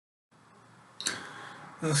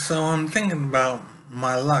So I'm thinking about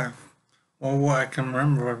my life, or what I can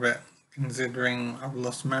remember of it, considering I've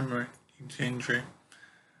lost memory due to injury.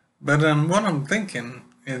 But what I'm thinking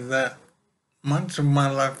is that much of my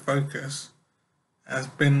life focus has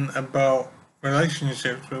been about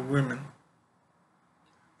relationships with women.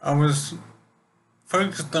 I was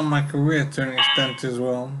focused on my career to an extent as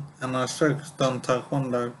well, and I was focused on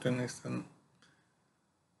taekwondo to an extent,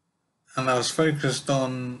 and I was focused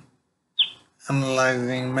on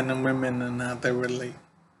analysing men and women and how they relate,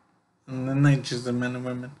 and the natures of men and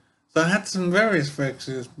women. So I had some various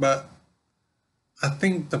focuses, but I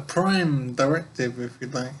think the prime directive, if you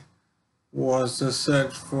like, was the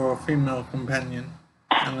search for a female companion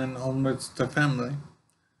and then onwards to family.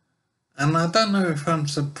 And I don't know if I'm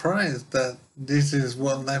surprised that this is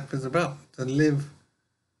what life is about, to live,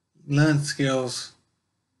 learn skills,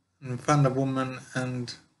 and find a woman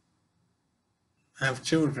and have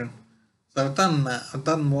children. So I've done that, I've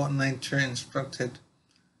done what nature instructed.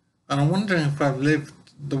 And I'm wondering if I've lived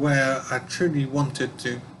the way I truly wanted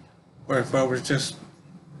to, or if I was just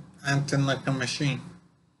acting like a machine.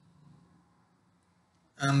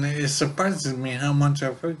 And it surprises me how much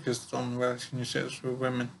I focused on relationships with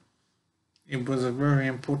women. It was a very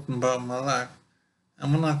important part of my life.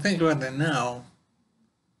 And when I think about it now,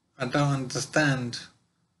 I don't understand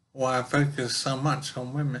why I focused so much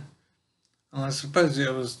on women. And I suppose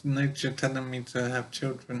it was nature telling me to have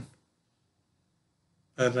children.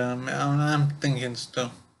 But I'm thinking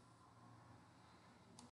still.